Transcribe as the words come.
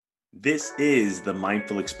This is the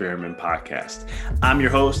Mindful Experiment Podcast. I'm your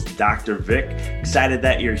host, Dr. Vic. Excited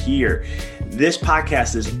that you're here. This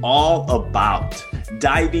podcast is all about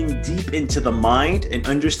diving deep into the mind and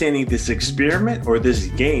understanding this experiment or this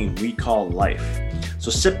game we call life. So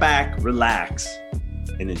sit back, relax,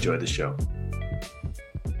 and enjoy the show.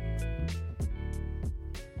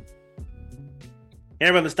 Hey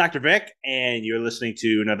everyone, this is Dr. Vic, and you're listening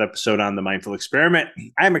to another episode on the Mindful Experiment.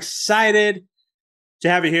 I'm excited to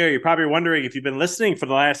have you here. You're probably wondering, if you've been listening for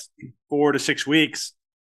the last 4 to 6 weeks,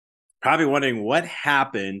 probably wondering what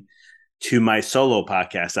happened to my solo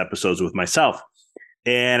podcast episodes with myself.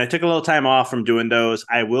 And I took a little time off from doing those.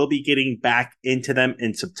 I will be getting back into them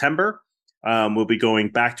in September. We'll be going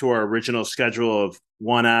back to our original schedule of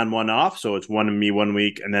one on, one off. So it's one of me 1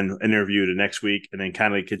 week and then interview the next week, and then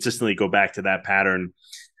kind of consistently go back to that pattern.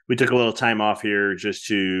 We took a little time off here just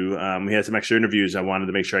to, we had some extra interviews I wanted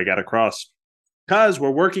to make sure I got across, because we're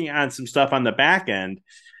working on some stuff on the back end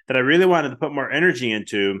that I really wanted to put more energy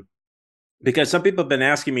into, because some people have been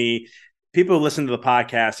asking me, people who listen to the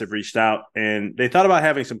podcast have reached out and they thought about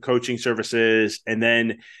having some coaching services, and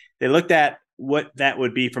then they looked at what that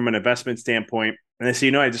would be from an investment standpoint. And they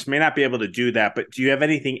say, I just may not be able to do that, but do you have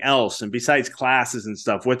anything else? And besides classes and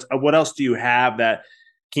stuff, what else do you have that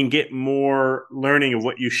can get more learning of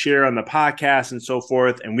what you share on the podcast and so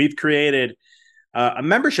forth? And we've created a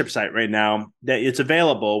membership site right now that it's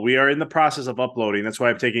available. We are in the process of uploading. That's why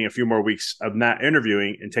I'm taking a few more weeks of not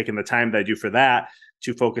interviewing and taking the time that I do for that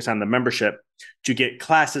to focus on the membership, to get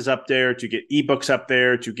classes up there, to get ebooks up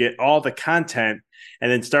there, to get all the content.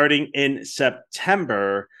 And then starting in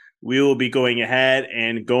September, we will be going ahead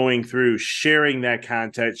and going through sharing that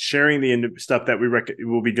content, sharing the stuff that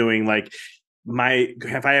we'll be doing. Like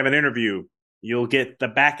if I have an interview, you'll get the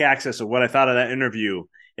back access of what I thought of that interview.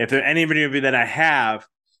 If there's any interview that I have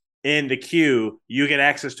in the queue, you get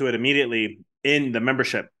access to it immediately in the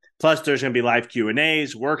membership. Plus, there's going to be live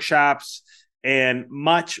Q&As, workshops, and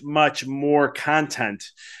much, much more content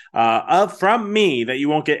from me that you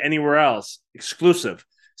won't get anywhere else, exclusive.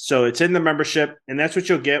 So it's in the membership, and that's what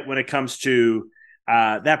you'll get when it comes to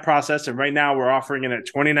that process. And right now we're offering it at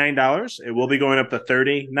 $29. It will be going up to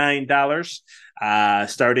 $39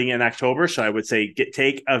 starting in October. So I would say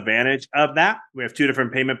take advantage of that. We have 2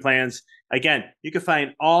 different payment plans. Again, you can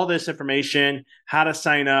find all this information, how to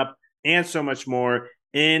sign up, and so much more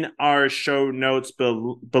in our show notes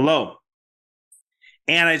below.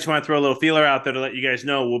 And I just want to throw a little feeler out there to let you guys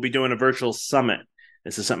know we'll be doing a virtual summit.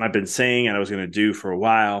 This is something I've been saying and I was going to do for a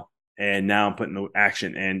while, and now I'm putting the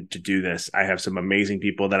action in to do this. I have some amazing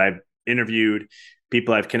people that I've interviewed,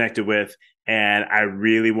 people I've connected with, and I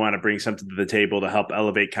really want to bring something to the table to help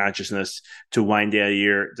elevate consciousness, to wind down a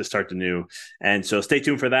year, to start the new. And so stay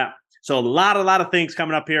tuned for that. So a lot of things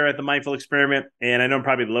coming up here at the Mindful Experiment, and I know I'm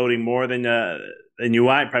probably loading more than you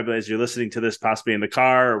want, probably as you're listening to this, possibly in the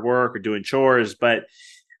car or work or doing chores, but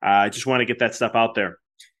I just want to get that stuff out there.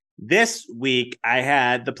 This week, I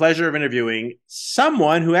had the pleasure of interviewing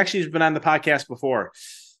someone who actually has been on the podcast before,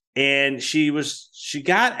 and she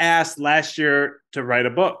got asked last year to write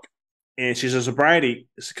a book, and she's a sobriety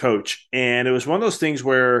coach, and it was one of those things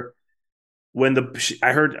where when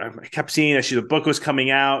I kept seeing that the book was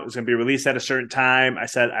coming out, it was going to be released at a certain time. I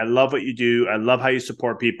said, I love what you do. I love how you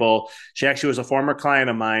support people. She actually was a former client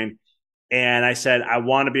of mine. And I said, I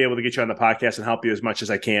want to be able to get you on the podcast and help you as much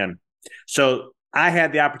as I can. So I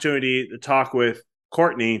had the opportunity to talk with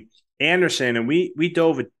Courtney Andersen, and we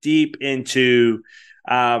dove deep into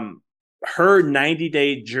her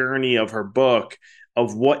 90-day journey of her book,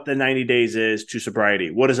 of what the 90 days is to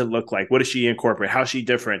sobriety. What does it look like? What does she incorporate? How is she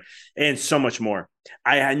different? And so much more.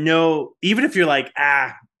 I know, even if you're like,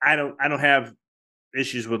 I don't have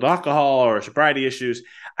issues with alcohol or sobriety issues,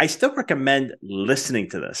 I still recommend listening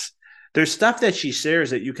to this. There's stuff that she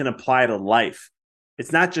shares that you can apply to life.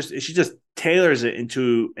 It's not just, she just tailors it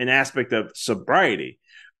into an aspect of sobriety,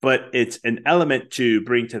 but it's an element to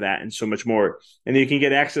bring to that and so much more. And you can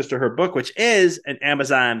get access to her book, which is an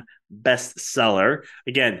Amazon bestseller.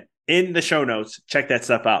 Again, in the show notes, check that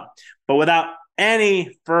stuff out. But without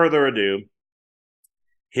any further ado,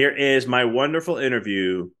 here is my wonderful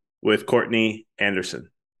interview with Courtney Andersen.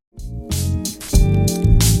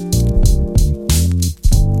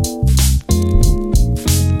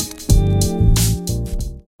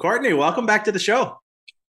 Courtney, welcome back to the show.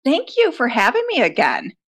 Thank you for having me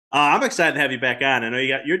again. I'm excited to have you back on. I know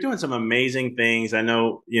you're doing some amazing things. I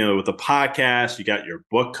know, with the podcast, you got your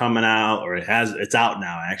book coming out, or it's out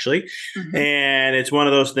now actually. Mm-hmm. And it's one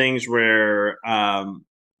of those things where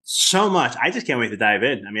so much, I just can't wait to dive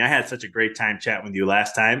in. I mean, I had such a great time chatting with you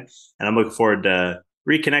last time, and I'm looking forward to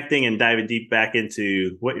reconnecting and diving deep back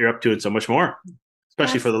into what you're up to and so much more,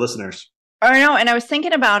 especially for the listeners. I know. And I was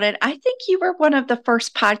thinking about it. I think you were one of the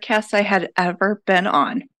first podcasts I had ever been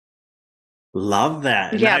on. Love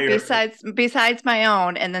that. Yeah, besides my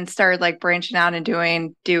own, and then started like branching out and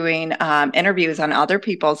doing interviews on other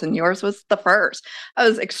people's, and yours was the first. I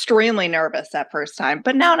was extremely nervous that first time,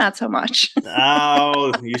 but now not so much.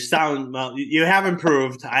 Oh, you sound well. You have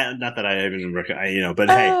improved. Not that I even, but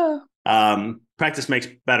hey, practice makes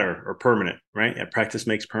better or permanent, right? Yeah, practice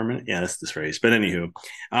makes permanent. Yeah, that's this phrase. But anywho,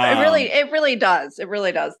 it really does. It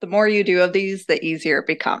really does. The more you do of these, the easier it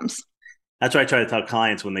becomes. That's what I try to tell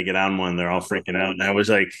clients when they get on one. They're all freaking out, and I was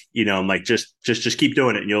like, I'm like, just keep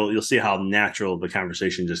doing it, and you'll see how natural the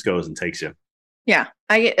conversation just goes and takes you. Yeah,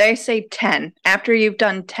 I say 10. After you've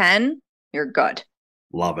done 10, you're good.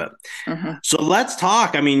 Love it. Mm-hmm. So let's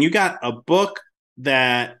talk. I mean, you got a book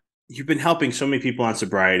that you've been helping so many people on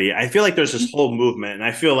sobriety. I feel like there's this whole movement, and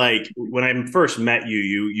I feel like when I first met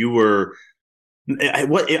you were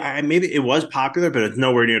maybe it was popular, but it's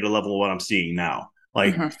nowhere near the level of what I'm seeing now.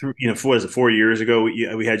 Like, what was it, 4 years ago?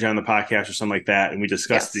 We had you on the podcast or something like that, and we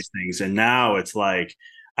discussed these things. And now it's like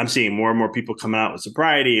I'm seeing more and more people coming out with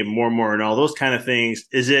sobriety and more and all those kind of things.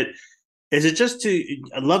 Is it just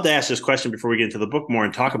I'd love to ask this question before we get into the book more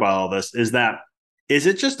and talk about all this. Is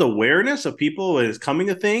it just awareness of people is coming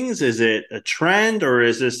to things? Is it a trend, or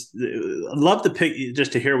is this? I'd love to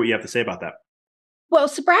just to hear what you have to say about that. Well,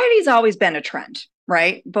 sobriety's always been a trend,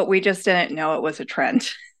 right? But we just didn't know it was a trend.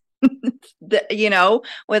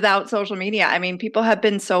 Without social media. I mean, people have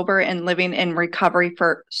been sober and living in recovery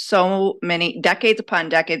for so many decades upon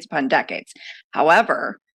decades upon decades.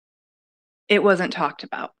 However, it wasn't talked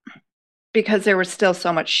about because there was still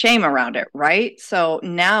so much shame around it, right? So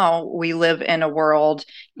now we live in a world,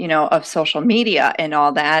 of social media and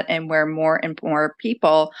all that, and where more and more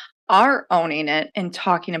people are owning it and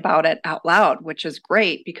talking about it out loud, which is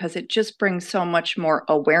great because it just brings so much more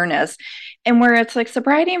awareness. And where it's like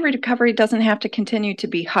sobriety and recovery doesn't have to continue to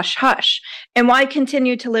be hush hush. And why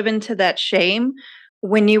continue to live into that shame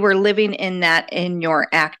when you were living in your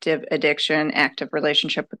active addiction, active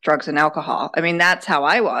relationship with drugs and alcohol? I mean, that's how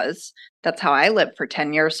I was. That's how I lived for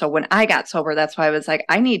 10 years. So when I got sober, that's why I was like,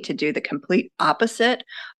 I need to do the complete opposite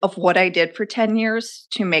of what I did for 10 years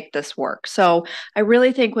to make this work. So I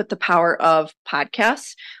really think with the power of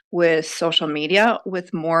podcasts, with social media,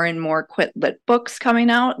 with more and more quit lit books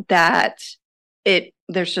coming out, that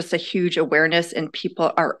there's just a huge awareness and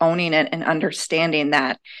people are owning it and understanding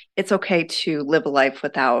that it's okay to live a life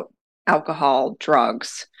without alcohol,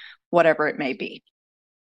 drugs, whatever it may be.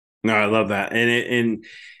 No, I love that. And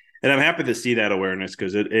I'm happy to see that awareness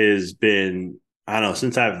because it has been, I don't know,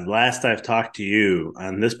 since I've talked to you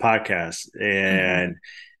on this podcast, and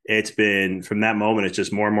it's been from that moment, it's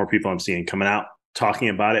just more and more people I'm seeing coming out talking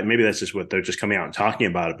about it. Maybe that's just what they're just coming out and talking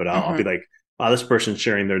about it. But I'll be like, wow, this person's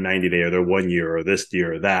sharing their 90-day or their 1 year or this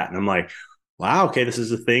year or that. And I'm like, wow, okay, this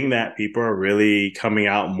is a thing that people are really coming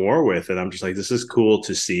out more with. And I'm just like, this is cool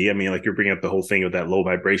to see. I mean, like you're bringing up the whole thing with that low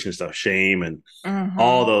vibration stuff, shame and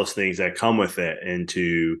all those things that come with it, and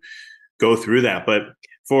to go through that. But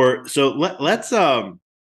let's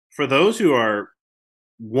for those who are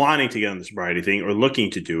wanting to get on the sobriety thing or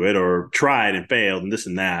looking to do it or tried and failed and this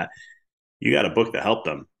and that, you got a book to help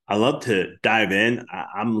them. I love to dive in.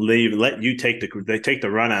 Let you take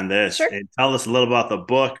the run on this. Sure. And tell us a little about the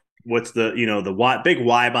book. What's the big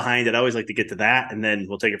why behind it? I always like to get to that, and then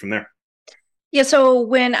we'll take it from there. Yeah. So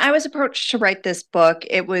when I was approached to write this book,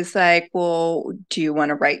 it was like, well, do you want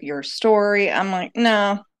to write your story? I'm like,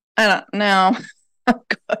 no, I don't know.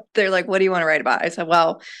 They're like, what do you want to write about? I said,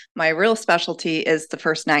 well, my real specialty is the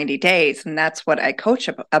first 90 days. And that's what I coach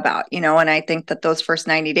about, and I think that those first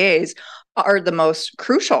 90 days are the most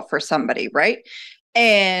crucial for somebody, right?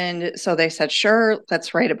 And so they said, sure,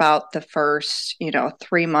 let's write about the first,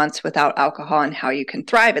 3 months without alcohol and how you can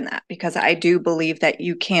thrive in that. Because I do believe that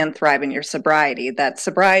you can thrive in your sobriety, that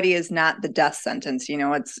sobriety is not the death sentence,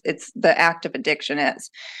 it's the act of addiction is.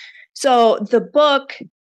 So the book,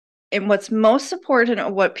 and what's most important, or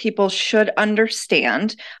what people should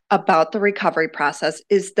understand about the recovery process,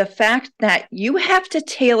 is the fact that you have to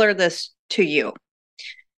tailor this to you.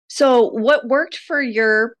 So what worked for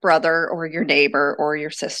your brother or your neighbor or your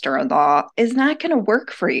sister-in-law is not going to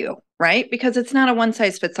work for you, right? Because it's not a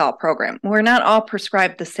one-size-fits-all program. We're not all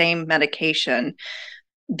prescribed the same medication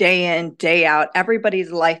day in, day out.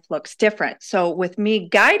 Everybody's life looks different. So with me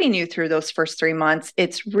guiding you through those first 3 months,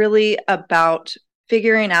 it's really about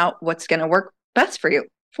figuring out what's going to work best for you.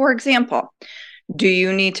 For example, do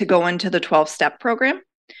you need to go into the 12-step program?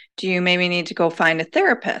 Do you maybe need to go find a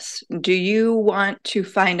therapist? Do you want to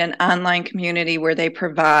find an online community where they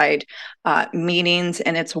provide meetings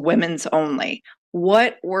and it's women's only?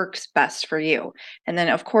 What works best for you? And then,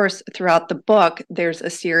 of course, throughout the book, there's a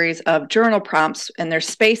series of journal prompts, and there's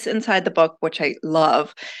space inside the book, which I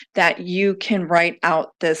love, that you can write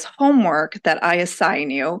out this homework that I assign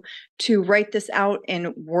you to write this out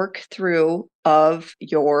and work through of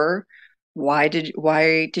your why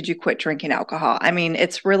did you quit drinking alcohol? I mean,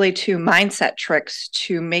 it's really two mindset tricks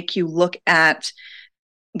to make you look at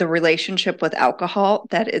the relationship with alcohol,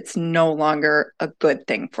 that it's no longer a good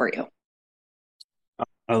thing for you.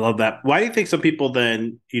 I love that. Why do you think some people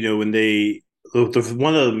then, when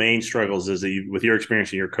one of the main struggles is that with your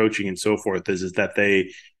experience and your coaching and so forth is that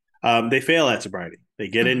they fail at sobriety. They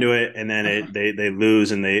get into it and then they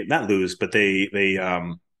lose, and they not lose, but they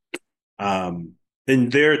in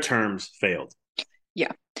their terms failed.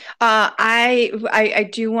 Yeah. I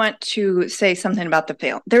do want to say something about the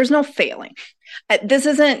fail. There's no failing. This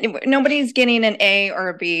isn't, nobody's getting an A or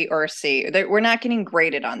a B or a C. We're not getting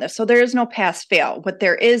graded on this. So there is no pass fail. What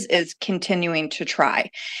there is continuing to try.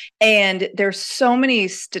 And there's so many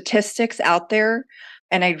statistics out there.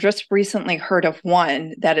 And I just recently heard of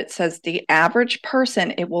one that it says the average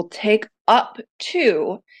person, it will take up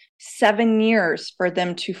to 7 years for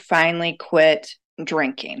them to finally quit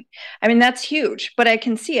drinking. I mean, that's huge, but I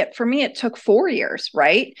can see it. For me, it took 4 years,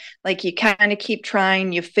 right? Like you kind of keep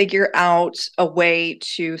trying, you figure out a way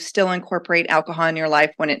to still incorporate alcohol in your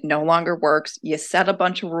life when it no longer works. You set a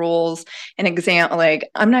bunch of rules, an example, like,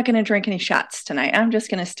 I'm not going to drink any shots tonight. I'm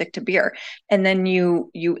just going to stick to beer. And then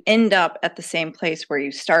you end up at the same place where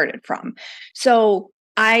you started from. So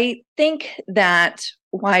I think that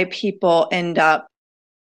why people end up,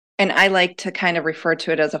 and I like to kind of refer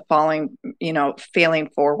to it as a failing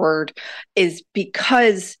forward, is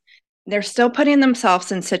because they're still putting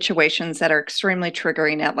themselves in situations that are extremely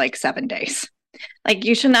triggering at like 7 days. Like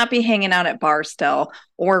you should not be hanging out at bars still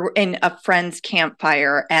or in a friend's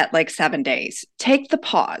campfire at like 7 days. Take the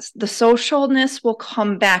pause. The socialness will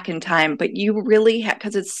come back in time, but you really have,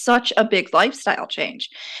 because it's such a big lifestyle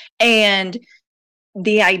change. And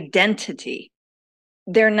the identity,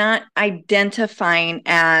 they're not identifying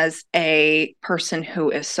as a person who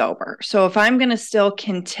is sober. So if I'm going to still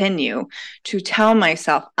continue to tell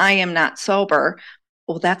myself I am not sober,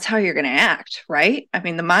 well, that's how you're going to act, right? I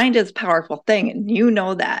mean, the mind is a powerful thing, and you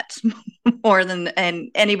know that more than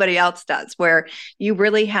anybody else does, where you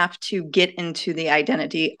really have to get into the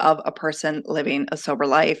identity of a person living a sober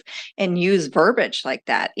life and use verbiage like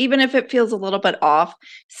that, even if it feels a little bit off,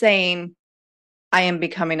 saying, I am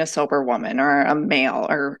becoming a sober woman or a male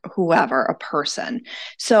or whoever, a person.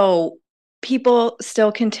 So people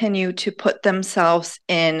still continue to put themselves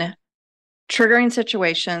in triggering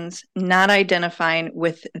situations, not identifying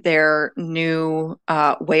with their new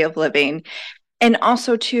way of living, and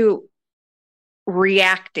also to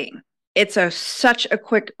reacting. It's such a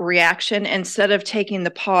quick reaction instead of taking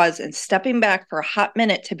the pause and stepping back for a hot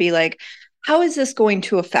minute to be like, how is this going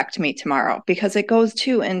to affect me tomorrow? Because it goes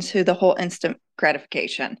into the whole instant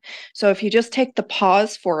gratification. So if you just take the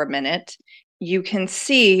pause for a minute, you can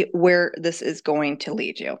see where this is going to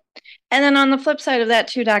lead you. And then on the flip side of that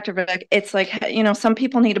too, Dr. Vic, it's like, some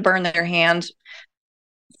people need to burn their hand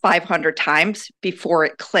 500 times before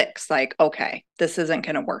it clicks. Like, okay, this isn't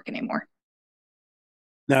going to work anymore.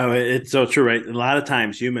 No, it's so true, right? A lot of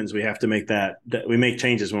times humans, we have to make that we make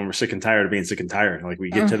changes when we're sick and tired of being sick and tired. Like we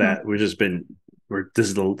get to that, we're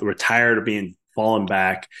tired of being falling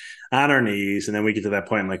back on our knees. And then we get to that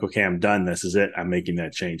point, I'm like, okay, I'm done. This is it. I'm making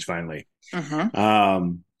that change finally.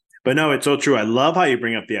 But no, it's so true. I love how you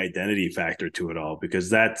bring up the identity factor to it all,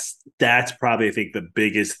 because that's probably, I think, the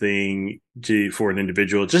biggest thing for an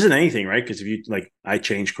individual, just in anything, right? Because if you I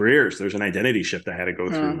changed careers, there's an identity shift I had to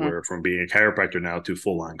go through, where from being a chiropractor now to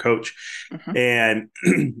full on coach, and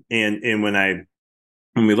when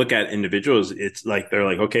we look at individuals, it's like they're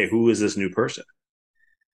like, okay, who is this new person?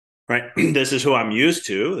 Right. This is who I'm used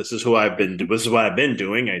to. This is who I've been. This is what I've been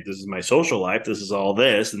doing. This is my social life. This is all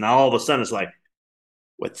this, and now all of a sudden it's like,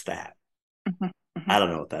 what's that? I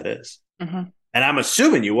don't know what that is. And I'm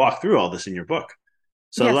assuming you walk through all this in your book.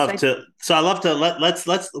 So yes, I love to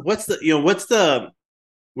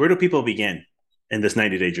where do people begin in this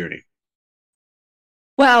 90-day journey?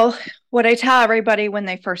 Well, what I tell everybody when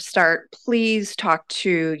they first start, please talk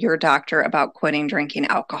to your doctor about quitting drinking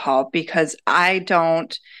alcohol, because I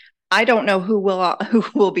don't know who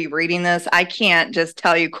will be reading this. I can't just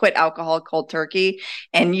tell you quit alcohol cold turkey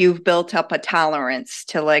and you've built up a tolerance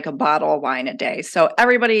to like a bottle of wine a day. So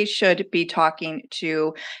everybody should be talking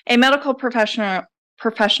to a medical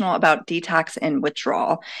professional about detox and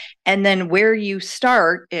withdrawal. And then where you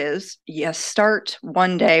start is you start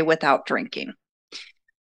one day without drinking.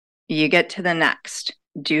 You get to the next,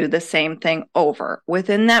 do the same thing over.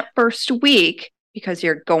 Within that first week, because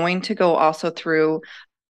you're going to go also through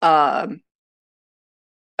a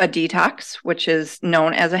detox, which is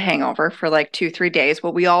known as a hangover for like 2-3 days.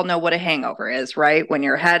 Well, we all know what a hangover is, right? When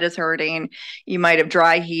your head is hurting, you might have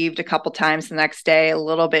dry heaved a couple times the next day, a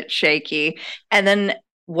little bit shaky. And then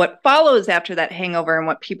what follows after that hangover and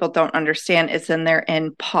what people don't understand is then they're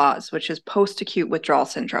in pause, which is post-acute withdrawal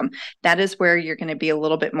syndrome. That is where you're going to be a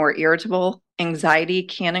little bit more irritable. Anxiety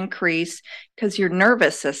can increase because your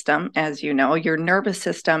nervous system, as you know, your nervous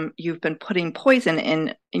system, you've been putting poison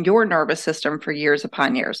in your nervous system for years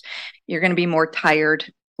upon years. You're going to be more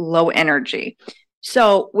tired, low energy.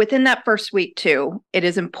 So within that first week too, it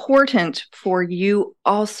is important for you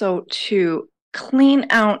also to clean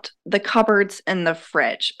out the cupboards and the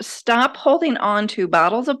fridge. Stop holding on to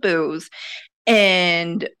bottles of booze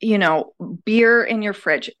and, beer in your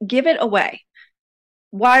fridge. Give it away.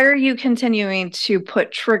 Why are you continuing to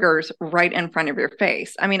put triggers right in front of your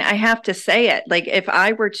face? I mean, I have to say it. Like, if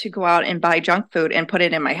I were to go out and buy junk food and put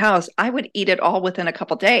it in my house, I would eat it all within a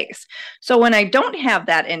couple days. So when I don't have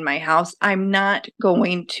that in my house, I'm not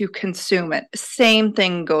going to consume it. Same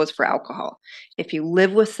thing goes for alcohol. If you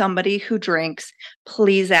live with somebody who drinks,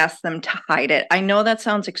 please ask them to hide it. I know that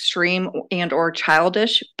sounds extreme and or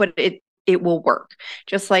childish, but it will work.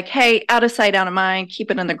 Just like, hey, out of sight, out of mind, keep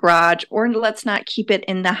it in the garage, or let's not keep it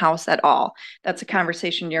in the house at all. That's a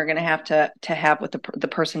conversation you're going to have with the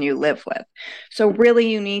person you live with. So really,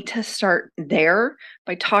 you need to start there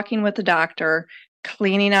by talking with the doctor,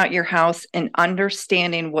 cleaning out your house, and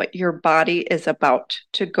understanding what your body is about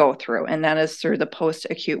to go through. And that is through the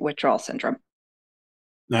post-acute withdrawal syndrome.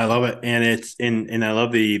 I love it. And I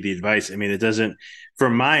love the advice. I mean, it doesn't,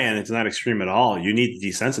 from my end, it's not extreme at all. You need to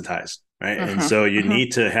desensitize, right? And so you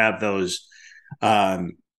need to have those,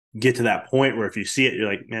 get to that point where if you see it, you're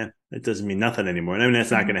like, man, it doesn't mean nothing anymore. And I mean,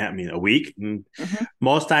 that's not going to happen in a week. And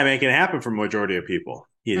most time it can happen for majority of people,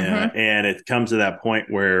 and it comes to that point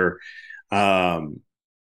where,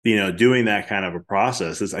 doing that kind of a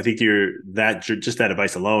process is, I think just that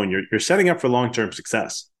advice alone, you're setting up for long-term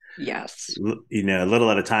success. Yes. A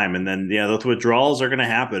little at a time. And then, those withdrawals are going to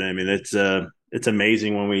happen. I mean, it's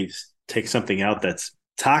amazing when we take something out that's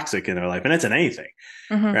toxic in their life, and it's in anything,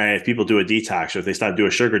 right? If people do a detox, or if they stop do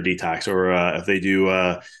a sugar detox, or if they do,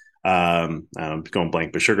 I'm going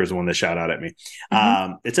blank, but sugar is the one that shout out at me.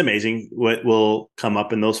 It's amazing what will come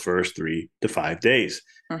up in those first 3 to 5 days.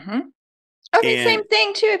 Okay, same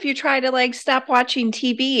thing too. If you try to stop watching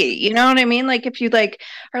TV, you know what I mean? Like if you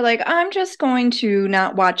are like, I'm just going to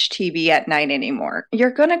not watch TV at night anymore.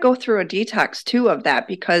 You're going to go through a detox too of that,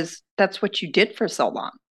 because that's what you did for so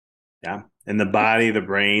long. Yeah. And the body, the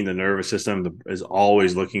brain, the nervous system is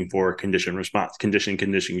always looking for condition response, condition,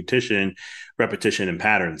 repetition, and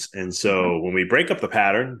patterns. And so when we break up the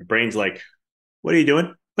pattern, the brain's like, what are you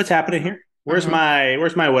doing? What's happening here? Where's my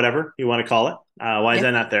whatever you want to call it? Why is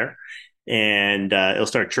that not there? And it'll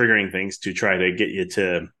start triggering things to try to get you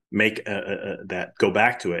to make that go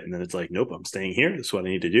back to it. And then it's like, nope, I'm staying here. This is what I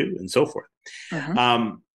need to do, and so forth.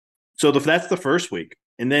 So that's the first week.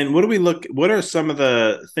 And then what are some of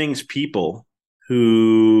the things people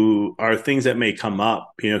who are things that may come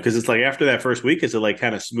up, because it's like after that first week, is it like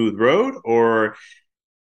kind of smooth road, or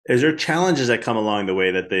is there challenges that come along the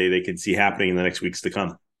way that they can see happening in the next weeks to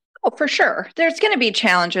come? Oh, for sure. There's going to be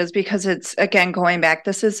challenges because it's, again, going back,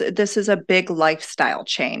 this is a big lifestyle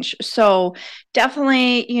change. So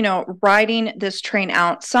definitely, riding this train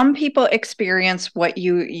out, some people experience what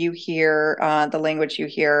you hear, the language you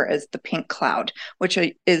hear is the pink cloud, which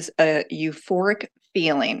is a euphoric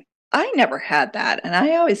feeling. I never had that. And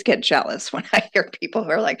I always get jealous when I hear people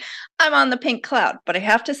who are like, I'm on the pink cloud. But I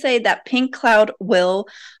have to say that pink cloud will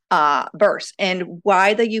burst. And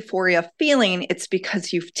why the euphoria feeling? It's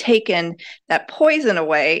because you've taken that poison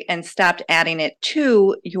away and stopped adding it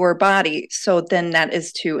to your body. So then that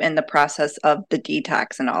is in the process of the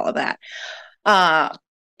detox and all of that.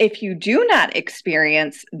 If you do not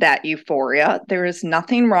experience that euphoria, there is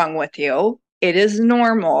nothing wrong with you. It is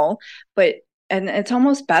normal, and it's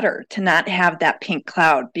almost better to not have that pink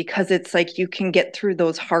cloud, because it's like you can get through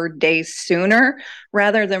those hard days sooner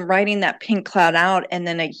rather than writing that pink cloud out. And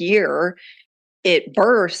then a year it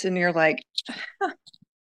bursts and you're like,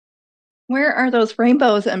 where are those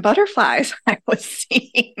rainbows and butterflies I was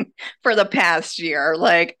seeing for the past year?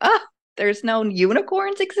 Like, there's no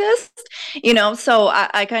unicorns exist, so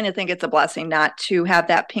I kind of think it's a blessing not to have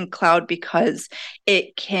that pink cloud, because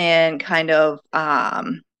it can kind of,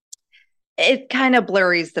 it kind of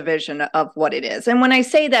blurs the vision of what it is. And when I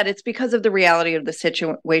say that, it's because of the reality of the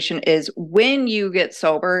situation is when you get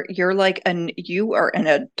sober, you are an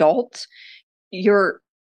adult. You're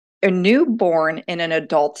a newborn in an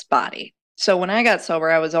adult's body. So when I got sober,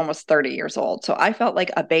 I was almost 30 years old. So I felt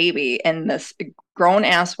like a baby in this grown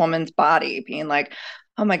ass woman's body being like,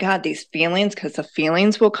 oh my God, these feelings, because the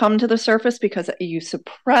feelings will come to the surface because you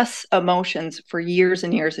suppress emotions for years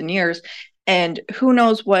and years and years. And who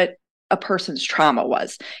knows what a person's trauma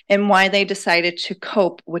was and why they decided to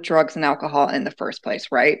cope with drugs and alcohol in the first place,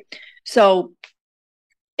 right? So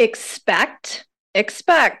expect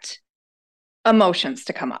emotions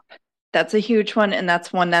to come up. That's a huge one. And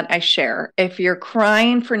that's one that I share. If you're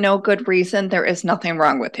crying for no good reason, there is nothing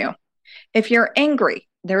wrong with you. If you're angry,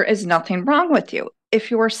 there is nothing wrong with you.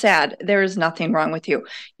 If you're sad, there is nothing wrong with you.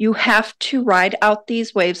 You have to ride out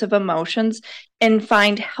these waves of emotions and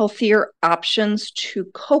find healthier options to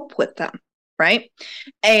cope with them, right?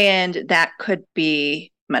 And that could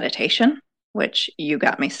be meditation, which you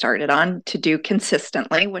got me started on to do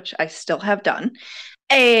consistently, which I still have done.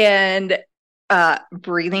 And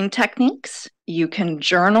breathing techniques. You can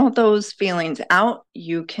journal those feelings out.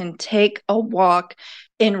 You can take a walk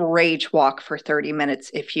and rage walk for 30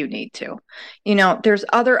 minutes if you need to. There's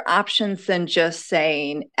other options than just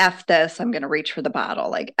saying, F this, I'm going to reach for the bottle.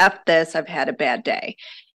 Like, F this, I've had a bad day.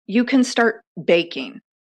 You can start baking.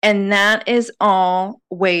 And that is all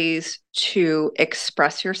ways to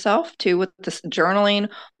express yourself too. With this journaling,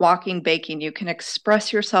 walking, baking, you can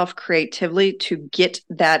express yourself creatively to get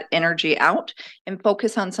that energy out and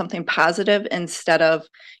focus on something positive instead of,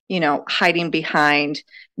 hiding behind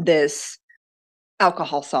this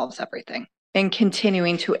alcohol solves everything and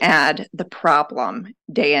continuing to add the problem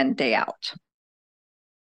day in, day out.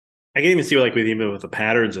 I can even see with the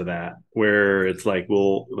patterns of that, where it's like,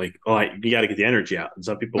 well, like, oh, you got to get the energy out. And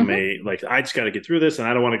some people may I just got to get through this and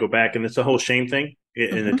I don't want to go back. And it's a whole shame thing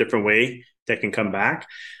in a different way that can come back.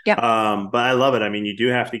 Yeah. But I love it. I mean, you do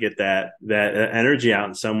have to get that energy out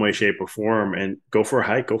in some way, shape or form, and go for a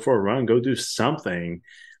hike, go for a run, go do something,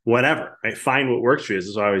 whatever, right? Find what works for you. This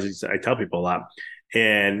is what I tell people a lot.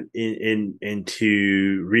 And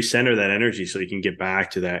to recenter that energy so you can get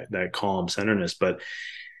back to that calm centeredness. But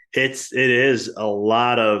it is a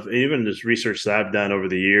lot of, even this research that I've done over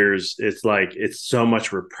the years. It's so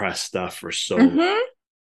much repressed stuff for so long.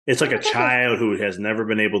 It's like a child who has never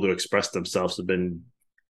been able to express themselves, have been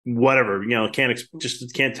whatever, can't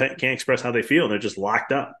express how they feel. They're just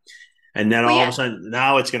locked up. And then all of a sudden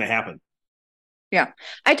now it's going to happen. Yeah.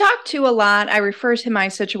 I talk to a lot. I refer to my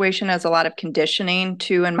situation as a lot of conditioning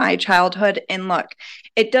too in my childhood. And look,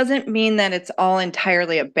 it doesn't mean that it's all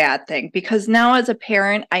entirely a bad thing, because now as a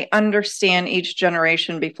parent, I understand each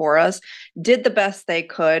generation before us did the best they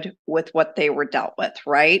could with what they were dealt with,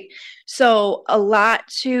 right? So a lot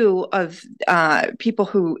too of people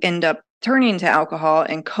who end up turning to alcohol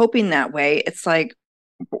and coping that way, it's like,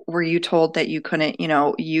 were you told that you couldn't,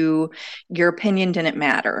 your opinion didn't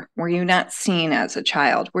matter? Were you not seen as a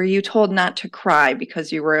child? Were you told not to cry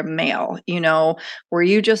because you were a male? Were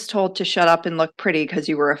you just told to shut up and look pretty because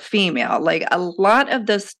you were a female? Like, a lot of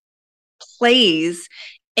this plays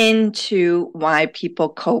into why people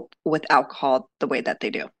cope with alcohol the way that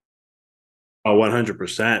they do. Oh,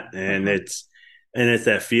 100%. And it's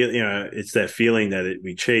that it's that feeling that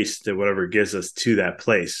we chase to whatever gets us to that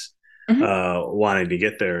place. Wanting to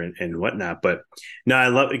get there and whatnot. But no, I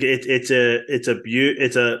love it. It's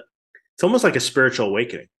almost like a spiritual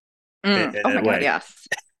awakening. Oh my God,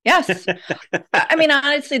 yes. I mean,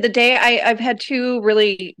 honestly, the day I've had two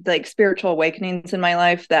really spiritual awakenings in my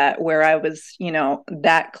life where I was,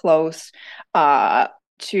 that close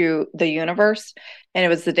to the universe. And it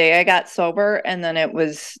was the day I got sober. And then it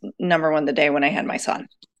was number one, the day when I had my son.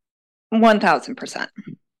 1000%.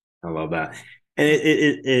 I love that.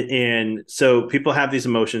 And so people have these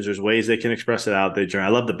emotions. There's ways they can express it out. I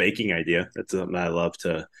love the baking idea. That's something I love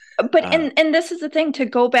to. But and this is the thing, to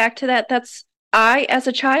go back to that. I, as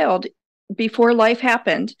a child, before life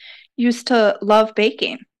happened, used to love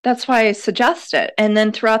baking. That's why I suggest it. And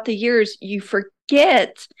then throughout the years, you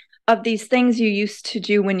forget of these things you used to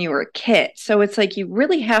do when you were a kid. So it's like you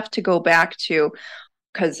really have to go back to,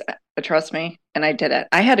 because trust me, and I did it.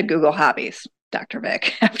 I had to Google hobbies, Dr.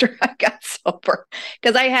 Vic, after I got sober,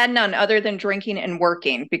 because I had none other than drinking and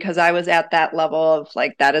working, because I was at that level of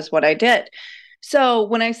that is what I did. So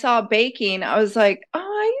when I saw baking, I was like, oh,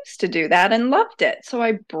 I used to do that and loved it. So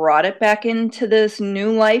I brought it back into this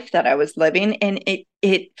new life that I was living, and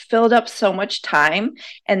it filled up so much time.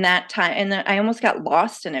 And that time, and then I almost got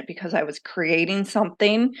lost in it because I was creating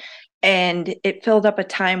something and it filled up a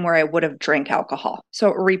time where I would have drank alcohol. So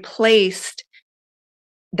it replaced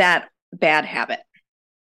that bad habit.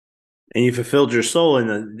 And you fulfilled your soul in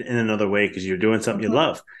another way because you're doing something you Mm-hmm.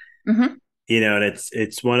 love. Mm-hmm. And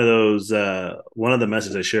it's one of those one of the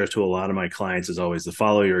messages I share to a lot of my clients is always to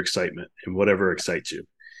follow your excitement and whatever excites you.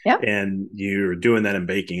 Yep. And you're doing that in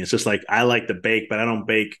baking. It's just like I like to bake, but I don't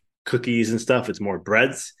bake cookies and stuff. It's more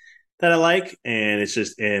breads that I like, and it's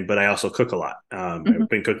just but I also cook a lot. Mm-hmm. I've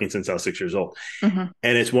been cooking since I was 6 years old, Mm-hmm.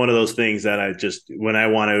 and it's one of those things that I just when I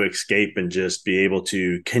want to escape and just be able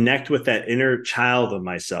to connect with that inner child of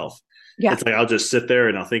myself. Yeah. It's like I'll just sit there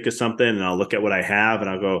and I'll think of something and I'll look at what I have and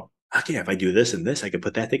I'll go, okay, if I do this and this, I could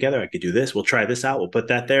put that together. I could do this. We'll try this out. We'll put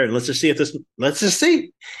that there, and let's just see if this. Let's just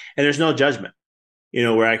see. And there's no judgment,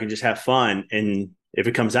 where I can just have fun. And if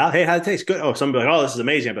it comes out, hey, how'd it taste? Good. Oh, somebody like, oh, this is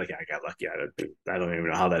amazing. I'm like, yeah, I got lucky. I don't even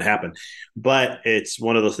know how that happened. But it's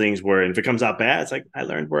one of those things where if it comes out bad, it's like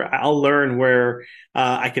I'll learn where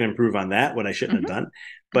I can improve on that what I shouldn't Mm-hmm. have done.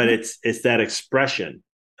 But Mm-hmm. it's that expression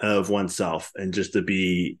of oneself and just to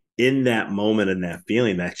be in that moment and that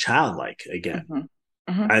feeling, that childlike again. Mm-hmm.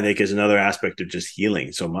 Mm-hmm. I think is another aspect of just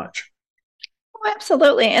healing so much. Oh,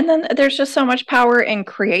 absolutely. And then there's just so much power in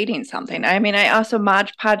creating something. I mean, I also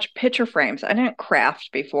Mod Podge picture frames. I didn't craft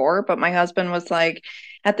before, but my husband was like,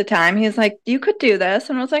 at the time, he's like, you could do this.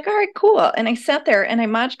 And I was like, all right, cool. And I sat there and I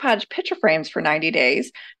Mod Podge picture frames for 90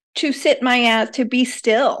 days to sit my ass, to be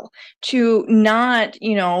still, to not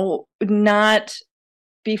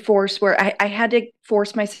be forced where I had to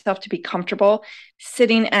force myself to be comfortable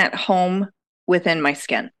sitting at home within my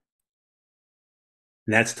skin.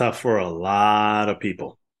 And that's tough for a lot of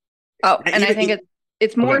people. Oh, and I Even, think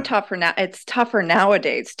it's more okay. tougher now. It's tougher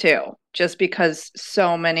nowadays too, just because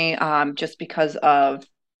so many, just because of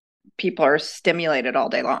people are stimulated all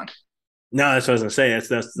day long. No, that's what I was gonna say.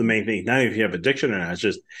 That's the main thing. Not even if you have addiction or not. It's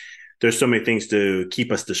just there's so many things to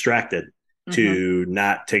keep us distracted Mm-hmm. to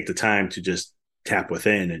not take the time to just tap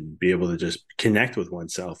within and be able to just connect with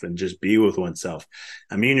oneself and just be with oneself.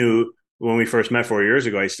 I mean, when we first met 4 years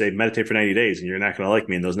ago, I said meditate for 90 days, and you're not going to like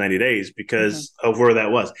me in those 90 days Mm-hmm. because of where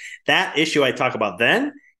that was. That issue I talk about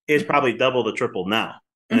then is Mm-hmm. probably double to triple now.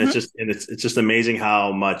 And Mm-hmm. it's just amazing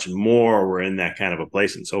how much more we're in that kind of a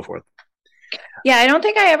place and so forth. Yeah, I don't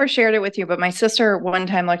think I ever shared it with you, but my sister one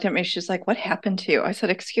time looked at me. She's like, "What happened to you?" I said,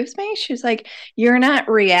 "Excuse me?" She's like, "You're not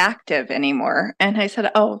reactive anymore." And I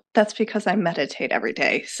said, "Oh, that's because I meditate every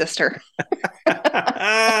day, sister."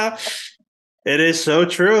 It is so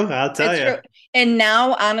true. I'll tell It's you. true. And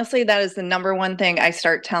now, honestly, that is the number one thing I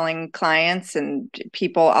start telling clients and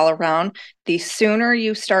people all around. The sooner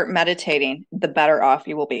you start meditating, the better off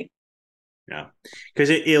you will be. Yeah, because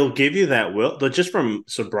it'll give you that will, but just from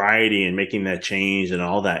sobriety and making that change and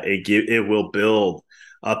all that, it will build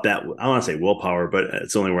up that I don't want to say willpower, but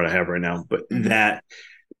it's the only word I have right now. But Mm-hmm. that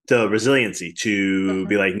the resiliency to Mm-hmm.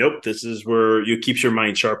 be like, nope, this is where you keeps your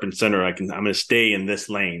mind sharp and center. I'm going to stay in this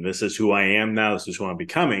lane. This is who I am now. This is who I'm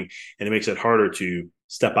becoming, and it makes it harder to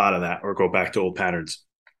step out of that or go back to old patterns.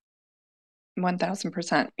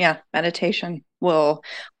 1000%. Yeah, meditation will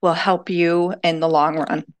help you in the long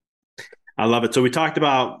run. I love it. So we talked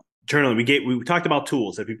about journaling. We talked about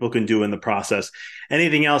tools that people can do in the process.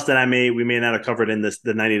 Anything else that we may not have covered in the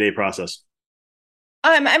 90-day process?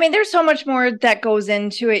 I mean, there's so much more that goes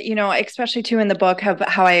into it, especially too in the book of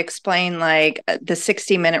how I explain like the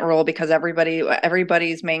 60-minute rule because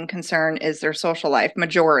everybody's main concern is their social life.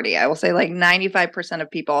 Majority, I will say like 95% of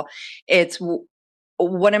people, it's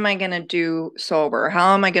what am I going to do sober?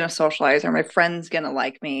 How am I going to socialize? Are my friends going to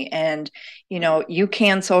like me? And you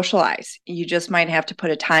can socialize. You just might have to put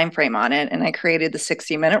a time frame on it. And I created the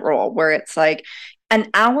 60-minute rule where it's like an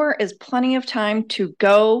hour is plenty of time to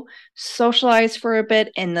go socialize for a bit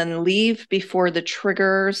and then leave before the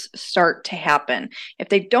triggers start to happen. If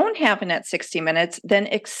they don't happen at 60 minutes, then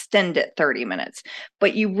extend it 30 minutes.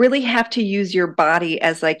 But you really have to use your body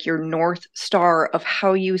as like your North Star of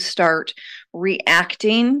how you start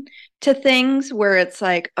reacting to things where it's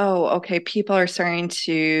like, oh, okay, people are starting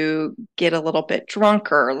to get a little bit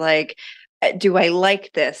drunker. Like, do I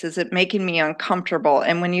like this? Is it making me uncomfortable?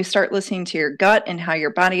 And when you start listening to your gut and how your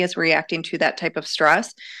body is reacting to that type of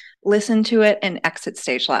stress, listen to it and exit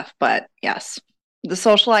stage left. But yes, the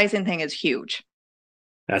socializing thing is huge.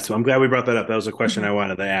 I'm glad we brought that up. That was a question Mm-hmm. I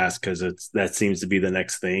wanted to ask because that seems to be the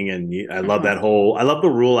next thing, and I love Mm-hmm. I love the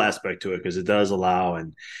rule aspect to it because it does allow,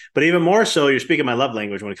 but even more so, you're speaking my love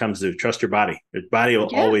language when it comes to trust your body. Your body will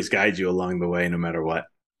Yeah. always guide you along the way, no matter what.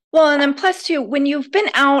 Well, and then plus two, when you've been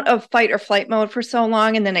out of fight or flight mode for so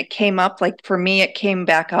long, and then it came up, like for me, it came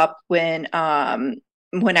back up when I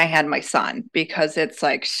had my son because it's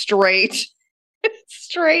like straight.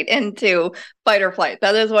 straight into fight or flight.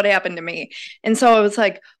 That is what happened to me. And so I was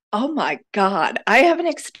like, oh my God, I haven't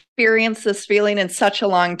experienced this feeling in such a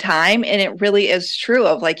long time. And it really is true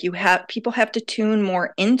of like, people have to tune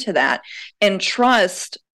more into that and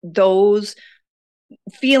trust those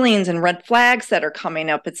feelings and red flags that are coming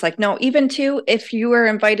up. It's like, no, even too, if you were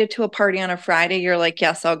invited to a party on a Friday, you're like,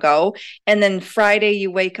 yes, I'll go. And then Friday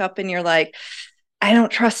you wake up and you're like, I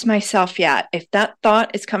don't trust myself yet. If that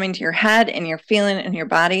thought is coming to your head and you're feeling it in your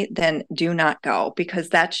body, then do not go, because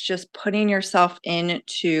that's just putting yourself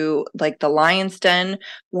into like the lion's den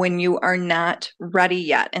when you are not ready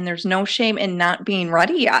yet. And there's no shame in not being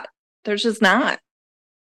ready yet. There's just not.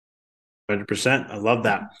 100%. I love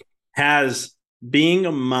that. Has being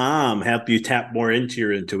a mom helped you tap more into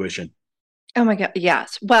your intuition? Oh my God,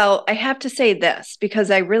 yes. Well, I have to say this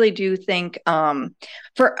because I really do think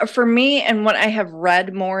for me and what I have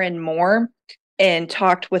read more and more and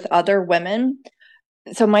talked with other women.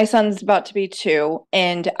 So my son's about to be 2,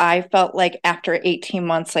 and I felt like after 18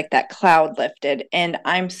 months, like that cloud lifted, and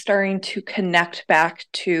I'm starting to connect back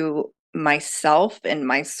to myself and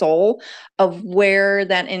my soul of where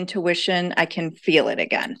that intuition, I can feel it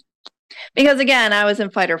again. Because again, I was in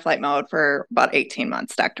fight or flight mode for about 18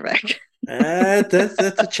 months, Dr. Vic. That's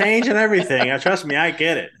a change in everything. Trust me, I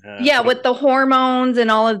get it. Yeah, with the hormones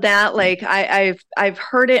and all of that, like I've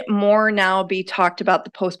heard it more now be talked about,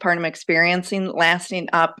 the postpartum experiencing lasting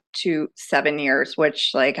up to 7 years,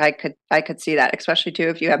 which like I could see that, especially too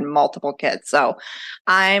if you have multiple kids. So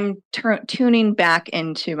I'm tuning back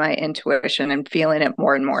into my intuition and feeling it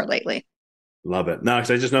more and more lately. Love it. No,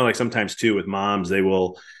 because I just know like sometimes too with moms, they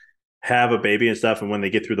will have a baby and stuff, and when they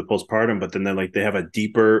get through the postpartum, but then they have a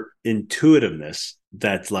deeper intuitiveness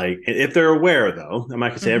that's like, if they're aware though, I'm not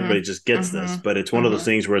gonna say everybody just gets this, but it's one of those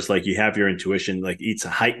things where it's like you have your intuition like it's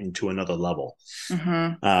heightened to another level.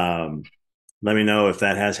 Let me know if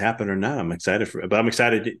that has happened or not. I'm excited but I'm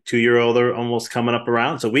excited. 2-year-old are almost coming up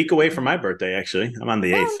around. It's a week away from my birthday, actually. I'm on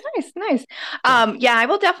the 8th. Oh, nice. Yeah, I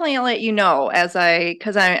will definitely let you know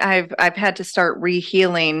because I've had to start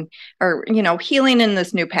healing or, healing in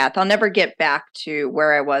this new path. I'll never get back to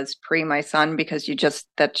where I was pre my son, because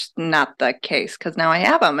that's not the case, because now I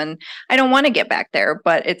have him and I don't want to get back there,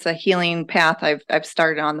 but it's a healing path I've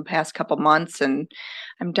started on the past couple months, and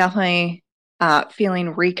I'm definitely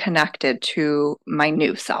feeling reconnected to my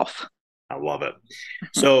new self. I love it.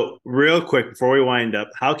 So real quick, before we wind up,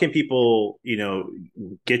 how can people,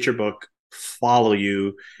 get your book, follow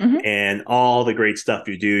you, and all the great stuff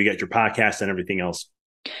you do? You got your podcast and everything else.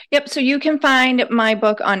 Yep. So you can find my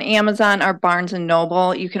book on Amazon or Barnes &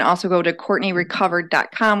 Noble. You can also go to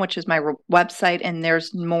CourtneyRecovered.com, which is my website, and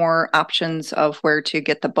there's more options of where to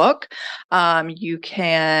get the book. You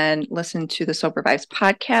can listen to the Sober Vibes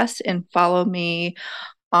podcast and follow me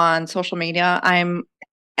on social media. I'm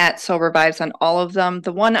at Sober Vibes on all of them.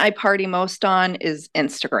 The one I party most on is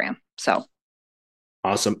Instagram. So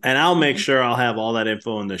awesome. And I'll make sure I'll have all that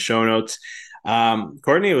info in the show notes.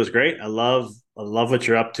 Courtney, it was great. I love what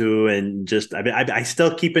you're up to, and just I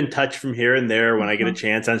still keep in touch from here and there when I get a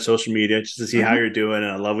chance on social media just to see how you're doing,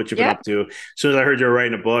 and I love what you've been up to. As soon as I heard you were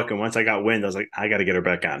writing a book, and once I got wind, I was like, I got to get her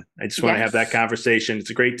back on. I just want to have that conversation. It's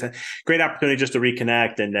a great opportunity just to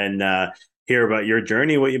reconnect and then hear about your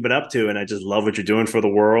journey, what you've been up to, and I just love what you're doing for the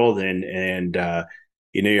world, and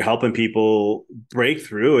you're helping people break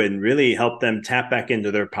through and really help them tap back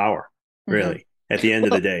into their power. Really, at the end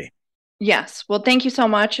of the day. Yes. Well, thank you so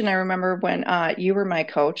much. And I remember when you were my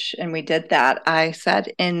coach and we did that, I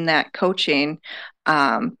said in that coaching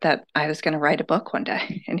that I was going to write a book one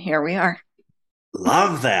day. And here we are.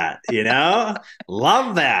 Love that.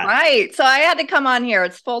 Love that. Right. So I had to come on here.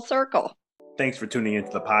 It's full circle. Thanks for tuning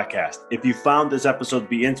into the podcast. If you found this episode to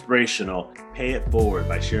be inspirational, pay it forward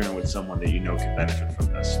by sharing with someone that you know can benefit from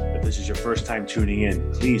this. If this is your first time tuning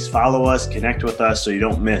in, please follow us, connect with us so you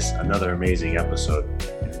don't miss another amazing episode.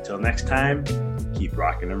 And until next time, keep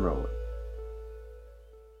rocking and rolling.